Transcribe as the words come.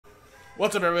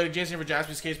What's up, everybody? Jason here for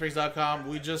JaspysCaseBreaks.com.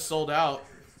 We just sold out.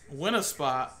 Win a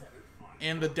spot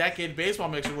in the Decade Baseball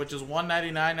Mixer, which is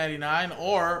 $199.99,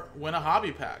 or win a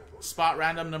hobby pack. Spot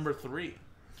random number 3.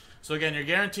 So again, you're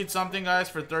guaranteed something, guys,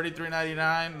 for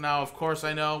 $33.99. Now, of course,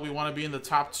 I know we want to be in the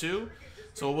top 2.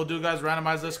 So what we'll do, guys,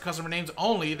 randomize list customer names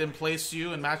only, then place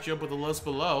you and match you up with the list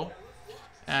below.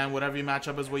 And whatever you match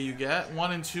up is what you get.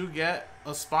 1 and 2 get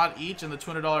a spot each in the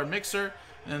 $200 mixer.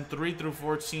 And then 3 through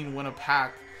 14 win a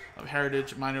pack of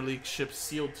Heritage Minor League ships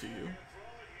sealed to you.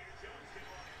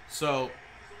 So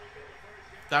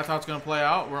that's how it's going to play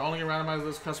out. We're only going to randomize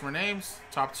those customer names.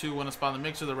 Top 2 win a spot in the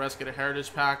mixer. The rest get a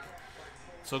Heritage pack.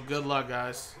 So good luck,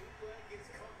 guys.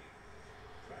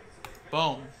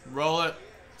 Boom. Roll it.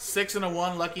 6 and a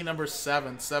 1. Lucky number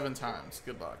 7. 7 times.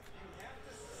 Good luck.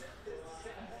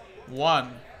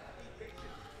 1,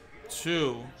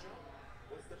 2,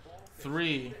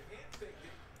 3,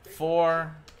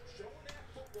 4,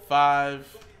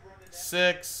 5,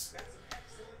 6,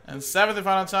 and 7th and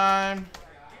final time.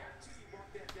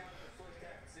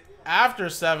 After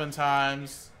 7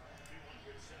 times,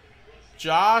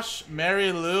 Josh,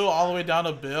 Mary Lou, all the way down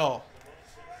to Bill.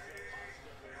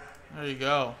 There you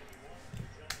go.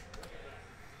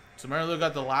 So Mary Lou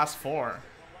got the last 4.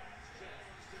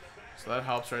 So that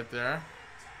helps right there.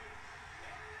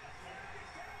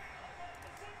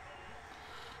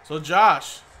 So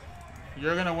Josh,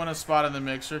 you're going to win a spot in the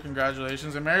mixer.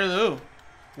 Congratulations. And Mary Lou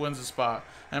wins a spot.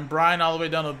 And Brian all the way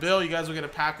down to Bill. You guys will get a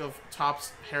pack of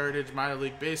Topps Heritage Minor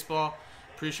League Baseball.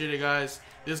 Appreciate it, guys.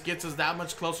 This gets us that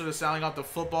much closer to selling out the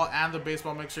football and the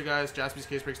baseball mixer, guys.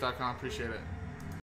 JaspysCaseBreaks.com. Appreciate it.